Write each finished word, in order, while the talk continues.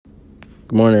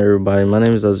Good morning, everybody. My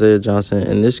name is Isaiah Johnson,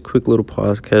 and this quick little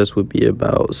podcast would be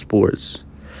about sports.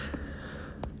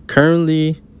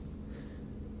 Currently,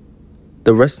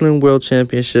 the Wrestling World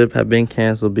Championship have been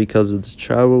canceled because of the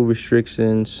travel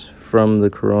restrictions from the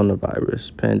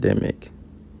coronavirus pandemic.